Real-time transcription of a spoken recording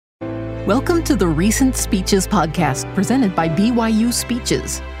Welcome to the Recent Speeches podcast presented by BYU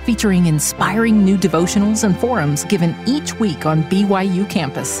Speeches, featuring inspiring new devotionals and forums given each week on BYU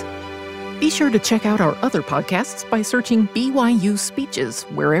campus. Be sure to check out our other podcasts by searching BYU Speeches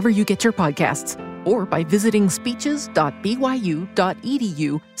wherever you get your podcasts, or by visiting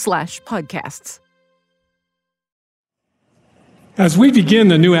speeches.byu.edu/podcasts. As we begin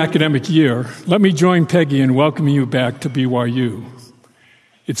the new academic year, let me join Peggy in welcoming you back to BYU.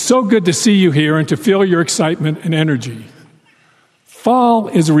 It's so good to see you here and to feel your excitement and energy. Fall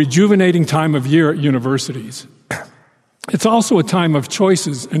is a rejuvenating time of year at universities. It's also a time of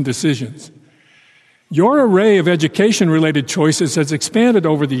choices and decisions. Your array of education-related choices has expanded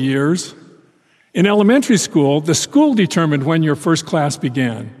over the years. In elementary school, the school determined when your first class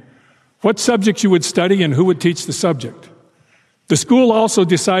began, what subjects you would study and who would teach the subject. The school also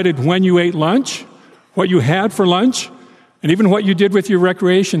decided when you ate lunch, what you had for lunch, and even what you did with your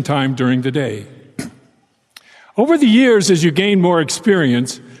recreation time during the day. Over the years, as you gained more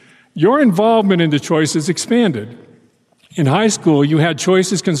experience, your involvement in the choices expanded. In high school, you had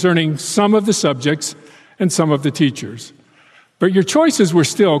choices concerning some of the subjects and some of the teachers, but your choices were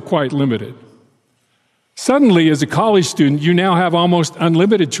still quite limited. Suddenly, as a college student, you now have almost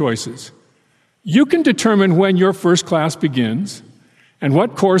unlimited choices. You can determine when your first class begins and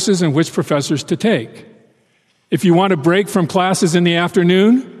what courses and which professors to take. If you want a break from classes in the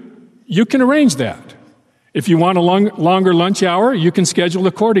afternoon, you can arrange that. If you want a longer lunch hour, you can schedule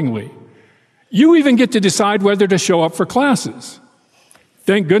accordingly. You even get to decide whether to show up for classes.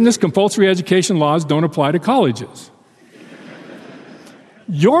 Thank goodness compulsory education laws don't apply to colleges.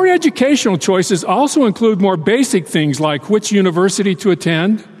 Your educational choices also include more basic things like which university to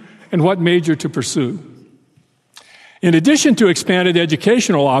attend and what major to pursue. In addition to expanded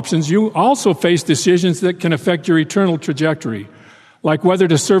educational options, you also face decisions that can affect your eternal trajectory, like whether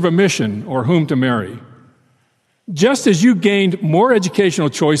to serve a mission or whom to marry. Just as you gained more educational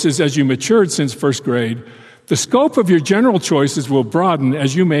choices as you matured since first grade, the scope of your general choices will broaden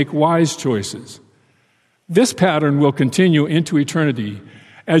as you make wise choices. This pattern will continue into eternity,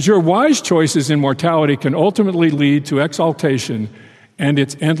 as your wise choices in mortality can ultimately lead to exaltation and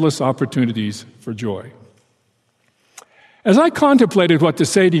its endless opportunities for joy. As I contemplated what to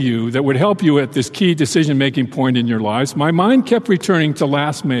say to you that would help you at this key decision-making point in your lives, my mind kept returning to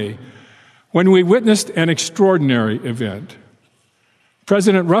last May, when we witnessed an extraordinary event.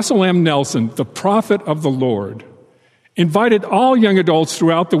 President Russell M. Nelson, the prophet of the Lord, invited all young adults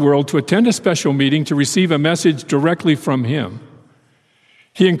throughout the world to attend a special meeting to receive a message directly from him.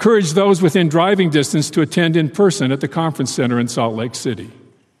 He encouraged those within driving distance to attend in person at the conference center in Salt Lake City.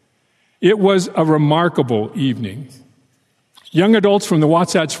 It was a remarkable evening. Young adults from the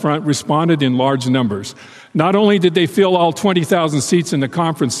Wasatch Front responded in large numbers. Not only did they fill all 20,000 seats in the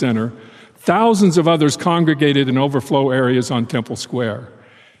conference center, thousands of others congregated in overflow areas on Temple Square,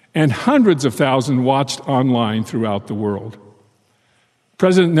 and hundreds of thousands watched online throughout the world.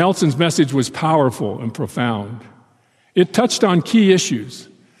 President Nelson's message was powerful and profound. It touched on key issues,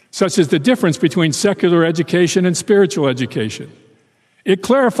 such as the difference between secular education and spiritual education. It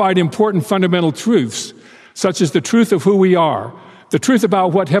clarified important fundamental truths, such as the truth of who we are, the truth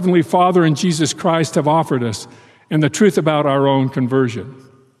about what Heavenly Father and Jesus Christ have offered us, and the truth about our own conversion.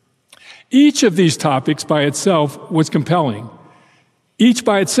 Each of these topics by itself was compelling. Each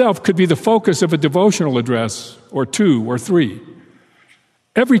by itself could be the focus of a devotional address, or two, or three.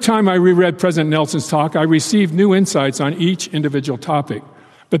 Every time I reread President Nelson's talk, I received new insights on each individual topic.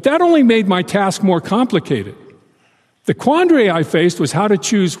 But that only made my task more complicated. The quandary I faced was how to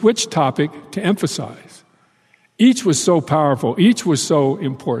choose which topic to emphasize. Each was so powerful. Each was so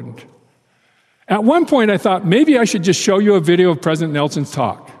important. At one point, I thought, maybe I should just show you a video of President Nelson's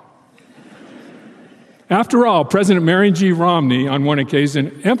talk. After all, President Marion G. Romney, on one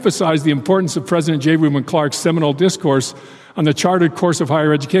occasion, emphasized the importance of President J. Reuben Clark's seminal discourse on the chartered course of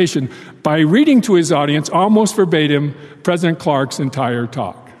higher education by reading to his audience, almost verbatim, President Clark's entire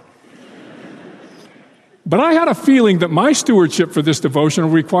talk. But I had a feeling that my stewardship for this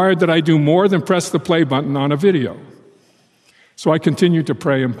devotional required that I do more than press the play button on a video. So I continued to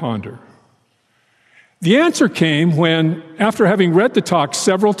pray and ponder. The answer came when, after having read the talk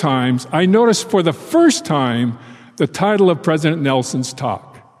several times, I noticed for the first time the title of President Nelson's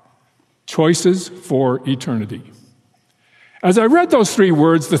talk, Choices for Eternity. As I read those three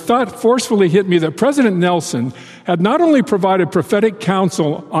words, the thought forcefully hit me that President Nelson had not only provided prophetic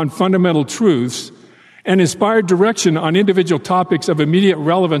counsel on fundamental truths and inspired direction on individual topics of immediate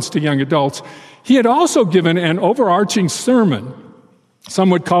relevance to young adults, he had also given an overarching sermon,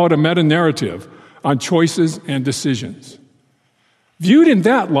 some would call it a meta-narrative, on choices and decisions. Viewed in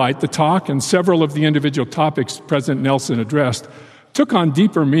that light, the talk and several of the individual topics President Nelson addressed took on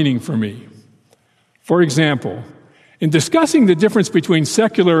deeper meaning for me. For example, in discussing the difference between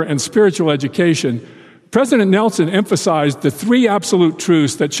secular and spiritual education, President Nelson emphasized the three absolute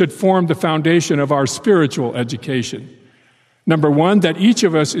truths that should form the foundation of our spiritual education. Number one, that each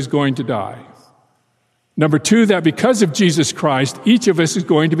of us is going to die. Number two, that because of Jesus Christ, each of us is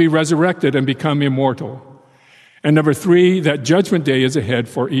going to be resurrected and become immortal. And number three, that Judgment Day is ahead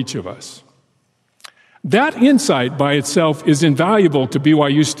for each of us. That insight by itself is invaluable to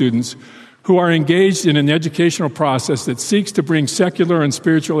BYU students who are engaged in an educational process that seeks to bring secular and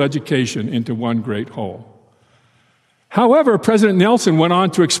spiritual education into one great whole. However, President Nelson went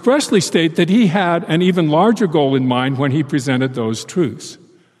on to expressly state that he had an even larger goal in mind when he presented those truths.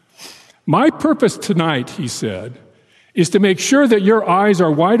 My purpose tonight, he said, is to make sure that your eyes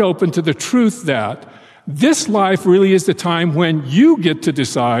are wide open to the truth that this life really is the time when you get to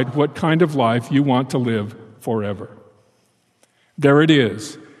decide what kind of life you want to live forever. There it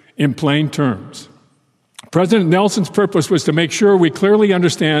is, in plain terms. President Nelson's purpose was to make sure we clearly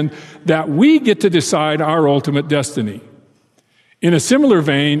understand that we get to decide our ultimate destiny. In a similar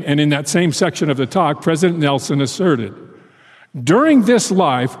vein, and in that same section of the talk, President Nelson asserted, during this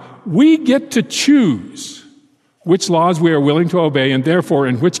life, we get to choose which laws we are willing to obey, and therefore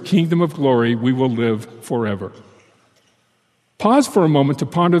in which kingdom of glory we will live forever. Pause for a moment to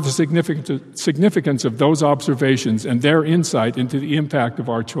ponder the significance of those observations and their insight into the impact of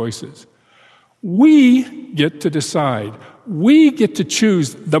our choices. We get to decide. We get to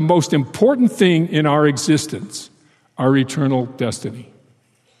choose the most important thing in our existence, our eternal destiny.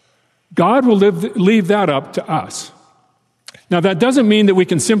 God will leave that up to us. Now, that doesn't mean that we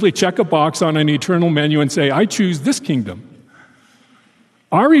can simply check a box on an eternal menu and say, I choose this kingdom.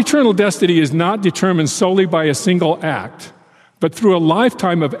 Our eternal destiny is not determined solely by a single act, but through a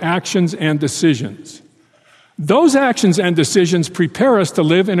lifetime of actions and decisions. Those actions and decisions prepare us to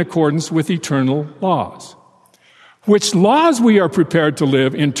live in accordance with eternal laws. Which laws we are prepared to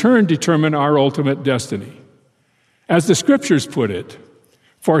live in turn determine our ultimate destiny. As the scriptures put it,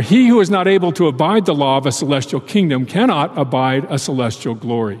 for he who is not able to abide the law of a celestial kingdom cannot abide a celestial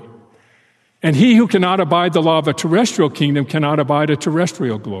glory. And he who cannot abide the law of a terrestrial kingdom cannot abide a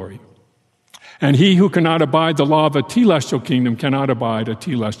terrestrial glory. And he who cannot abide the law of a telestial kingdom cannot abide a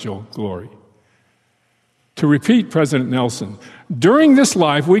telestial glory. To repeat President Nelson, during this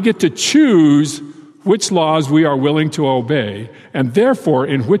life we get to choose which laws we are willing to obey, and therefore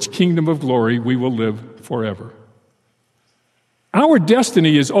in which kingdom of glory we will live forever. Our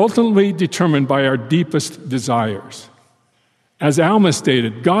destiny is ultimately determined by our deepest desires. As Alma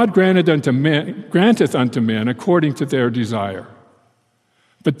stated, God granteth unto men according to their desire.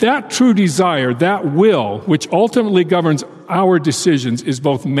 But that true desire, that will, which ultimately governs our decisions, is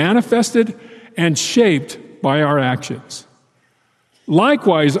both manifested and shaped by our actions.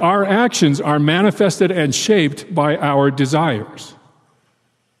 Likewise, our actions are manifested and shaped by our desires.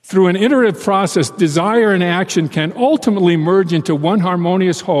 Through an iterative process, desire and action can ultimately merge into one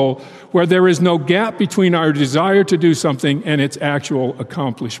harmonious whole where there is no gap between our desire to do something and its actual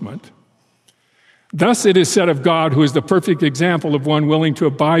accomplishment. Thus it is said of God, who is the perfect example of one willing to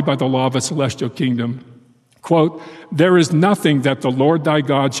abide by the law of a celestial kingdom, quote, there is nothing that the Lord thy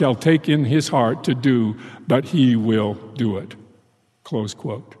God shall take in his heart to do, but he will do it, close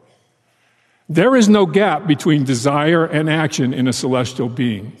quote. There is no gap between desire and action in a celestial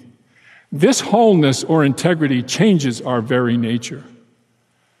being. This wholeness or integrity changes our very nature.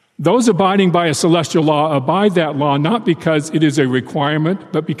 Those abiding by a celestial law abide that law not because it is a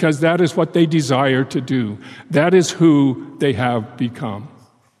requirement, but because that is what they desire to do. That is who they have become.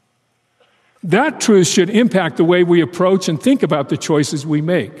 That truth should impact the way we approach and think about the choices we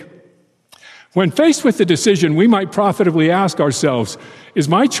make. When faced with the decision, we might profitably ask ourselves, is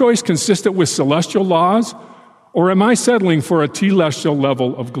my choice consistent with celestial laws, or am I settling for a telestial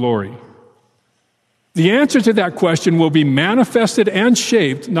level of glory? The answer to that question will be manifested and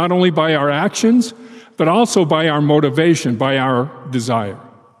shaped not only by our actions, but also by our motivation, by our desire.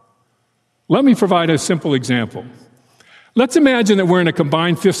 Let me provide a simple example. Let's imagine that we're in a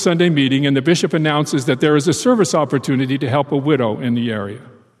combined Fifth Sunday meeting and the bishop announces that there is a service opportunity to help a widow in the area.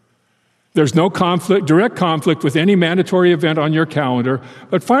 There's no direct conflict with any mandatory event on your calendar,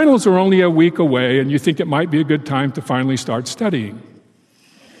 but finals are only a week away and you think it might be a good time to finally start studying.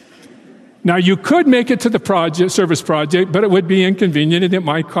 Now, you could make it to the service project, but it would be inconvenient and it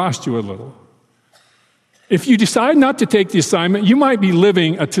might cost you a little. If you decide not to take the assignment, you might be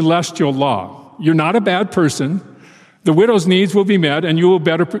living a telestial law. You're not a bad person. The widow's needs will be met and you will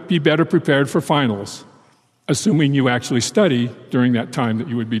be better prepared for finals. assuming you actually study during that time that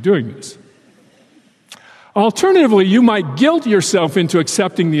you would be doing this. Alternatively, you might guilt yourself into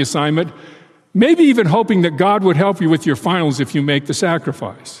accepting the assignment, maybe even hoping that God would help you with your finals if you make the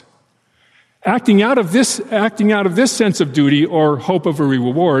sacrifice. Acting out of this sense of duty or hope of a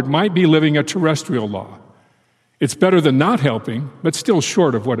reward might be living a terrestrial law. It's better than not helping, but still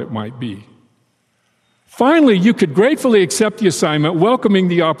short of what it might be. Finally, you could gratefully accept the assignment, welcoming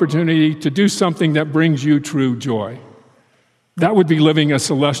the opportunity to do something that brings you true joy. That would be living a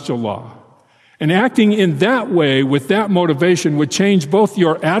celestial law. And acting in that way, with that motivation, would change both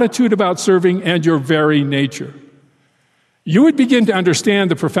your attitude about serving and your very nature. You would begin to understand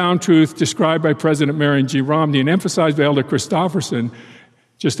the profound truth described by President Marion G. Romney and emphasized by Elder Christofferson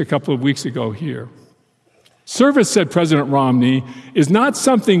just a couple of weeks ago here. Service, said President Romney, is not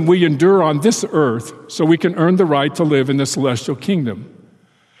something we endure on this earth so we can earn the right to live in the celestial kingdom.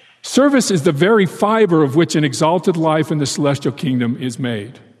 Service is the very fiber of which an exalted life in the celestial kingdom is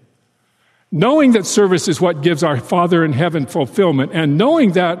made. Knowing that service is what gives our Father in heaven fulfillment, and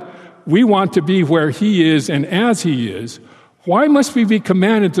knowing that we want to be where He is and as He is, why must we be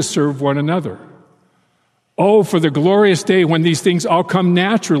commanded to serve one another? Oh, for the glorious day when these things all come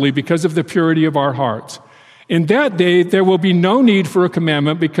naturally because of the purity of our hearts. In that day, there will be no need for a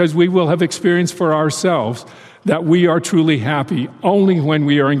commandment because we will have experienced for ourselves that we are truly happy only when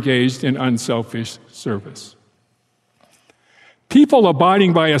we are engaged in unselfish service. People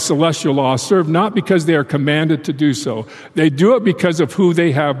abiding by a celestial law serve not because they are commanded to do so. They do it because of who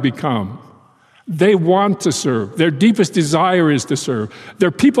they have become. They want to serve. Their deepest desire is to serve.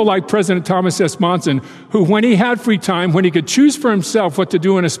 They're people like President Thomas S. Monson, who, when he had free time, when he could choose for himself what to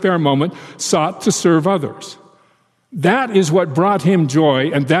do in a spare moment, sought to serve others. That is what brought him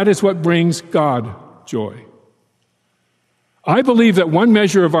joy, and that is what brings God joy. I believe that one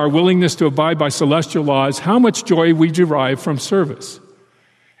measure of our willingness to abide by celestial law is how much joy we derive from service.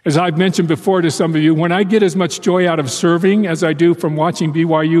 As I've mentioned before to some of you, when I get as much joy out of serving as I do from watching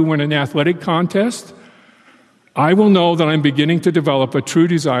BYU win an athletic contest, I will know that I'm beginning to develop a true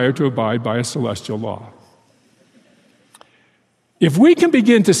desire to abide by a celestial law. If we can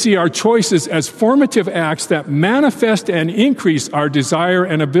begin to see our choices as formative acts that manifest and increase our desire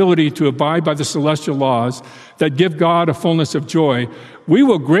and ability to abide by the celestial laws that give God a fullness of joy, we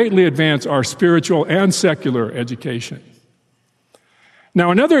will greatly advance our spiritual and secular education. Now,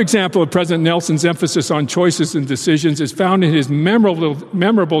 another example of President Nelson's emphasis on choices and decisions is found in his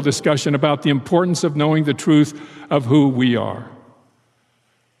memorable discussion about the importance of knowing the truth of who we are.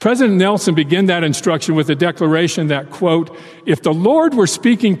 President Nelson began that instruction with a declaration that, quote, if the Lord were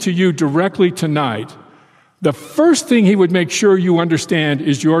speaking to you directly tonight, the first thing He would make sure you understand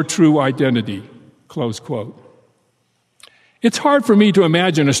is your true identity, close quote. It's hard for me to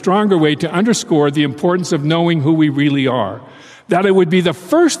imagine a stronger way to underscore the importance of knowing who we really are, that it would be the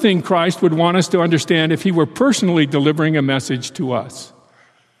first thing Christ would want us to understand if He were personally delivering a message to us.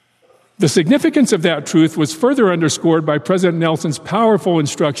 The significance of that truth was further underscored by President Nelson's powerful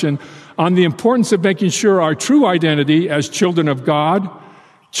instruction on the importance of making sure our true identity as children of God,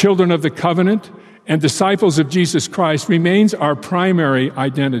 children of the covenant, and disciples of Jesus Christ remains our primary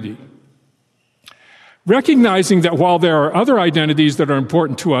identity. Recognizing that while there are other identities that are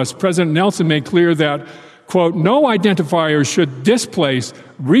important to us, President Nelson made clear that, quote, no identifier should displace,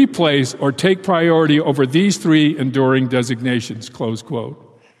 replace, or take priority over these three enduring designations, close quote.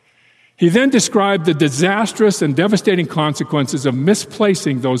 He then described the disastrous and devastating consequences of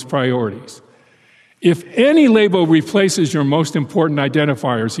misplacing those priorities. If any label replaces your most important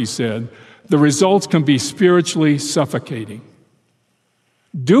identifiers, he said, the results can be spiritually suffocating.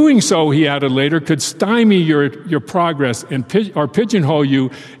 Doing so, he added later, could stymie your progress or pigeonhole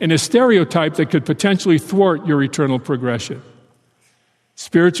you in a stereotype that could potentially thwart your eternal progression.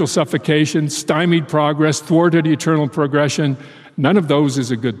 Spiritual suffocation, stymied progress, thwarted eternal progression, none of those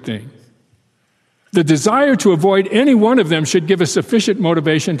is a good thing. The desire to avoid any one of them should give us sufficient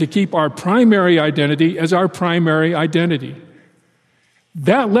motivation to keep our primary identity as our primary identity.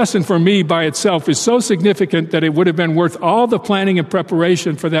 That lesson for me by itself is so significant that it would have been worth all the planning and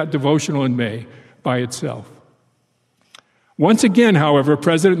preparation for that devotional in May by itself. Once again, however,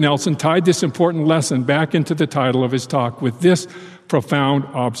 President Nelson tied this important lesson back into the title of his talk with this profound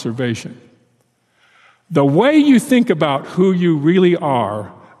observation. The way you think about who you really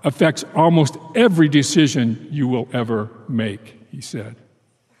are affects almost every decision you will ever make, he said.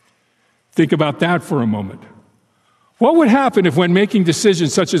 Think about that for a moment. What would happen if, when making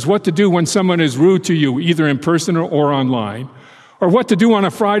decisions such as what to do when someone is rude to you, either in person or online, or what to do on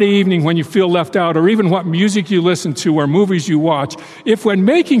a Friday evening when you feel left out, or even what music you listen to or movies you watch, if when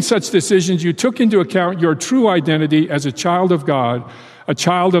making such decisions you took into account your true identity as a child of God, a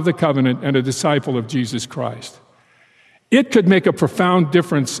child of the covenant, and a disciple of Jesus Christ, it could make a profound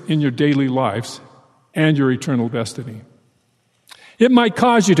difference in your daily lives and your eternal destiny. It might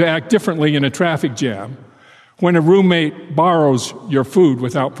cause you to act differently in a traffic jam, when a roommate borrows your food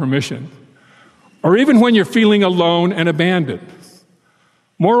without permission, or even when you're feeling alone and abandoned.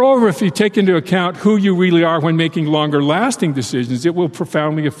 Moreover, if you take into account who you really are when making longer-lasting decisions, it will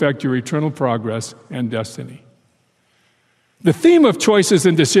profoundly affect your eternal progress and destiny. The theme of choices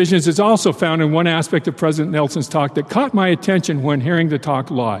and decisions is also found in one aspect of President Nelson's talk that caught my attention when hearing the talk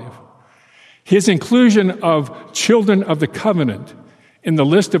live: his inclusion of children of the covenant in the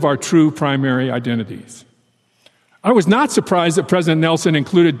list of our true primary identities. I was not surprised that President Nelson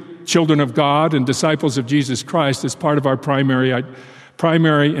included children of God and disciples of Jesus Christ as part of our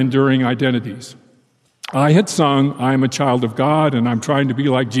primary enduring identities. I had sung, "I am a child of God, and I'm trying to be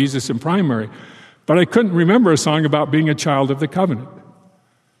like Jesus in primary," but I couldn't remember a song about being a child of the covenant.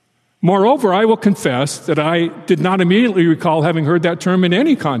 Moreover, I will confess that I did not immediately recall having heard that term in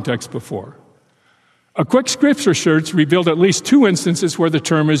any context before. A quick scripture search revealed at least 2 instances where the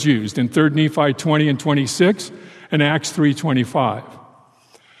term is used, in 3 Nephi 20 and 26 and Acts 3:25.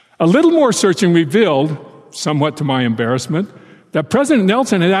 A little more searching revealed, somewhat to my embarrassment, that President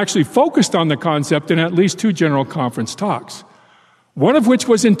Nelson had actually focused on the concept in at least 2 General Conference talks, one of which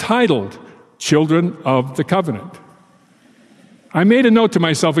was entitled Children of the Covenant. I made a note to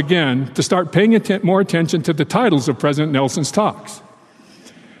myself again to start paying more attention to the titles of President Nelson's talks.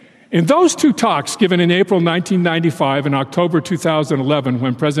 In those 2 talks given in April 1995 and October 2011,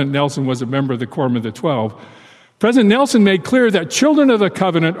 when President Nelson was a member of the Quorum of the 12, President Nelson made clear that children of the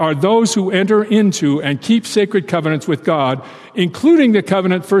covenant are those who enter into and keep sacred covenants with God, including the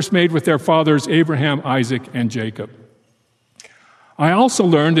covenant first made with their fathers Abraham, Isaac, and Jacob. I also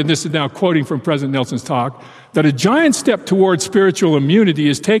learned, and this is now quoting from President Nelson's talk, that a giant step towards spiritual immunity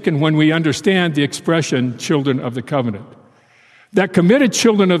is taken when we understand the expression children of the covenant. That committed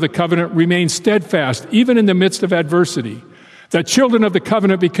children of the covenant remain steadfast even in the midst of adversity. That children of the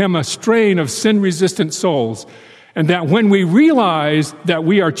covenant become a strain of sin-resistant souls, and that when we realize that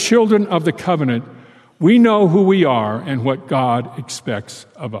we are children of the covenant, we know who we are and what God expects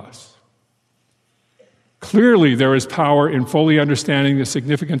of us. Clearly, there is power in fully understanding the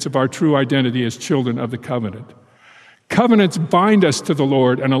significance of our true identity as children of the covenant. Covenants bind us to the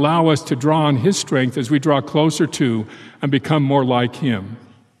Lord and allow us to draw on His strength as we draw closer to and become more like Him.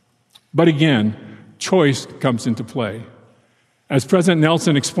 But again, choice comes into play. As President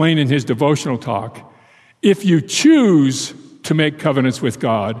Nelson explained in his devotional talk, if you choose to make covenants with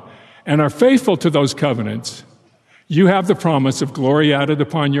God and are faithful to those covenants, you have the promise of glory added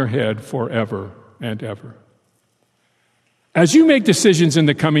upon your head forever and ever. As you make decisions in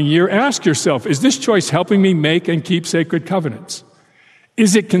the coming year, ask yourself, is this choice helping me make and keep sacred covenants?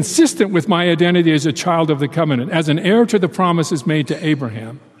 Is it consistent with my identity as a child of the covenant, as an heir to the promises made to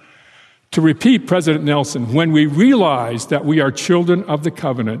Abraham? To repeat President Nelson, when we realize that we are children of the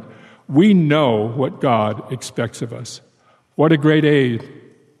covenant, we know what God expects of us. What a great aid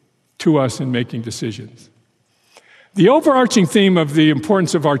to us in making decisions. The overarching theme of the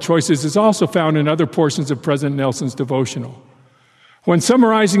importance of our choices is also found in other portions of President Nelson's devotional. When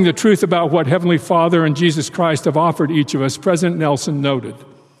summarizing the truth about what Heavenly Father and Jesus Christ have offered each of us, President Nelson noted,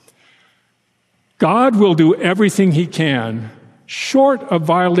 God will do everything He can, short of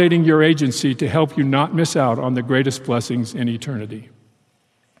violating your agency, to help you not miss out on the greatest blessings in eternity.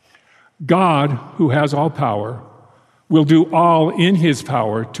 God, who has all power, will do all in His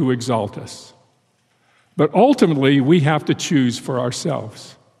power to exalt us. But ultimately, we have to choose for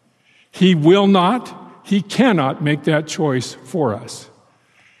ourselves. He will not, He cannot make that choice for us.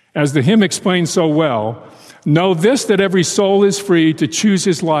 As the hymn explains so well, know this, that every soul is free to choose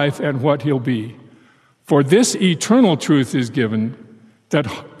his life and what he'll be. For this eternal truth is given, that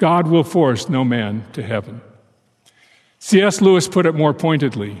God will force no man to heaven. C.S. Lewis put it more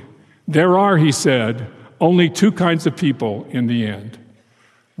pointedly. There are, he said, only 2 kinds of people in the end.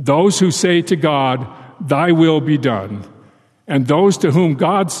 Those who say to God, "Thy will be done," and those to whom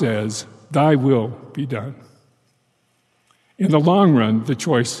God says, "Thy will be done." In the long run, the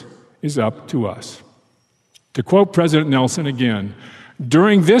choice is up to us. To quote President Nelson again,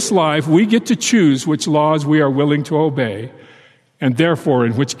 during this life, we get to choose which laws we are willing to obey, and therefore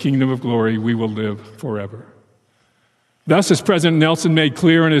in which kingdom of glory we will live forever. Thus, as President Nelson made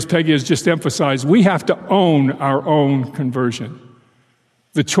clear, and as Peggy has just emphasized, we have to own our own conversion.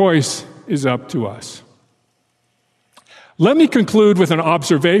 The choice is up to us. Let me conclude with an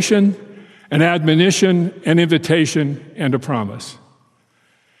observation, an admonition, an invitation, and a promise.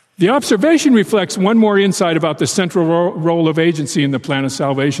 The observation reflects one more insight about the central role of agency in the plan of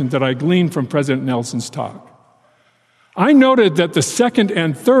salvation that I gleaned from President Nelson's talk. I noted that the second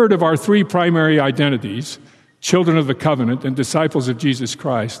and third of our three primary identities, children of the covenant and disciples of Jesus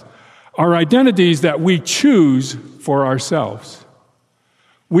Christ, are identities that we choose for ourselves.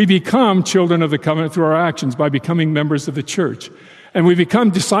 We become children of the covenant through our actions by becoming members of the church, and we become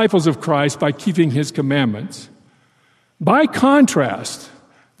disciples of Christ by keeping his commandments. By contrast,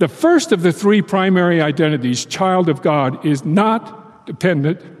 the first of the three primary identities, child of God, is not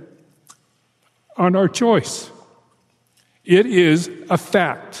dependent on our choice. It is a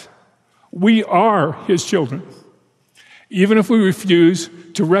fact. We are his children, even if we refuse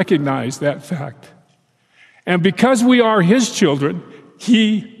to recognize that fact. And because we are his children,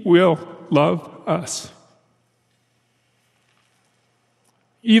 he will love us,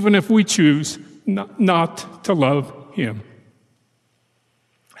 even if we choose not to love him.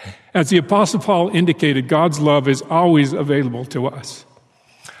 As the Apostle Paul indicated, God's love is always available to us.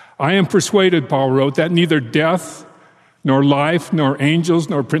 I am persuaded, Paul wrote, that neither death, nor life, nor angels,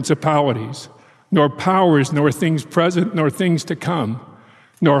 nor principalities, nor powers, nor things present, nor things to come,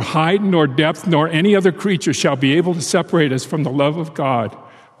 nor height, nor depth, nor any other creature shall be able to separate us from the love of God,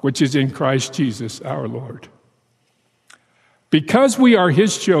 which is in Christ Jesus our Lord. Because we are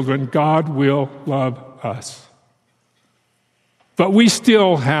his children, God will love us. But we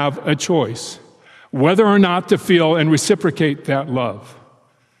still have a choice, whether or not to feel and reciprocate that love.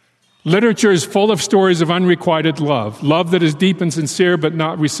 Literature is full of stories of unrequited love, love that is deep and sincere but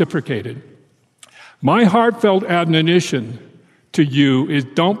not reciprocated. My heartfelt admonition to you is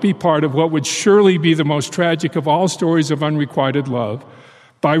don't be part of what would surely be the most tragic of all stories of unrequited love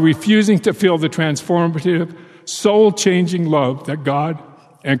by refusing to feel the transformative, soul-changing love that God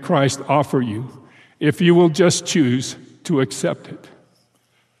and Christ offer you if you will just choose to accept it.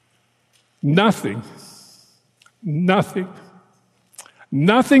 Nothing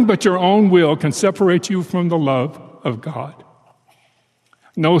but your own will can separate you from the love of God.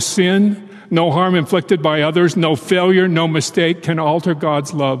 No sin, no harm inflicted by others, no failure, no mistake can alter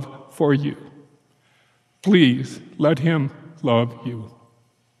God's love for you. Please let him love you.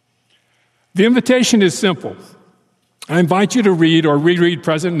 The invitation is simple. I invite you to read or reread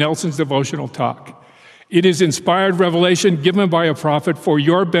President Nelson's devotional talk. It is inspired revelation given by a prophet for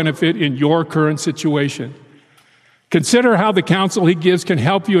your benefit in your current situation. Consider how the counsel he gives can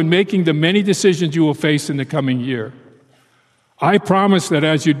help you in making the many decisions you will face in the coming year. I promise that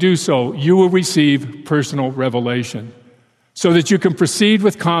as you do so, you will receive personal revelation so that you can proceed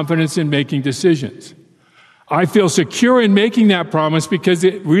with confidence in making decisions. I feel secure in making that promise because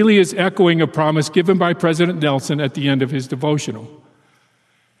it really is echoing a promise given by President Nelson at the end of his devotional.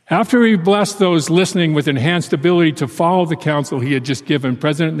 After he blessed those listening with enhanced ability to follow the counsel he had just given,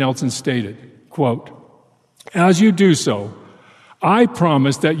 President Nelson stated, quote, "As you do so, I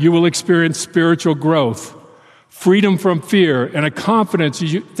promise that you will experience spiritual growth, freedom from fear, and a confidence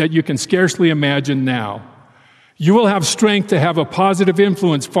that you can scarcely imagine now. You will have strength to have a positive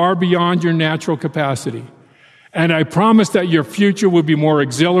influence far beyond your natural capacity. And I promise that your future will be more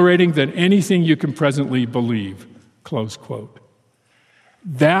exhilarating than anything you can presently believe." Close quote.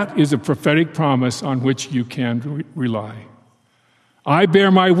 That is a prophetic promise on which you can rely. I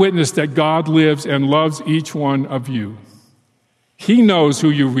bear my witness that God lives and loves each one of you. He knows who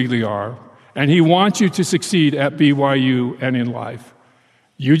you really are, and he wants you to succeed at BYU and in life.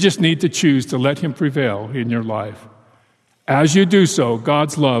 You just need to choose to let him prevail in your life. As you do so,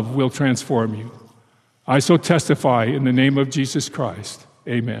 God's love will transform you. I so testify in the name of Jesus Christ.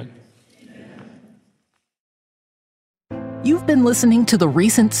 Amen. You've been listening to the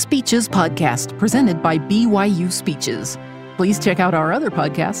Recent Speeches podcast presented by BYU Speeches. Please check out our other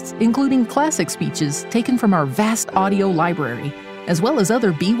podcasts, including classic speeches taken from our vast audio library, as well as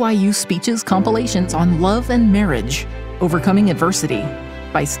other BYU Speeches compilations on love and marriage, overcoming adversity,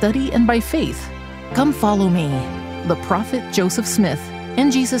 by study and by faith. Come follow me, the prophet Joseph Smith,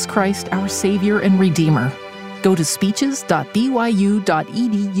 and Jesus Christ, our Savior and Redeemer. Go to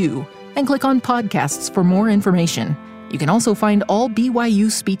speeches.byu.edu and click on podcasts for more information. You can also find all BYU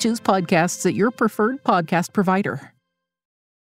Speeches podcasts at your preferred podcast provider.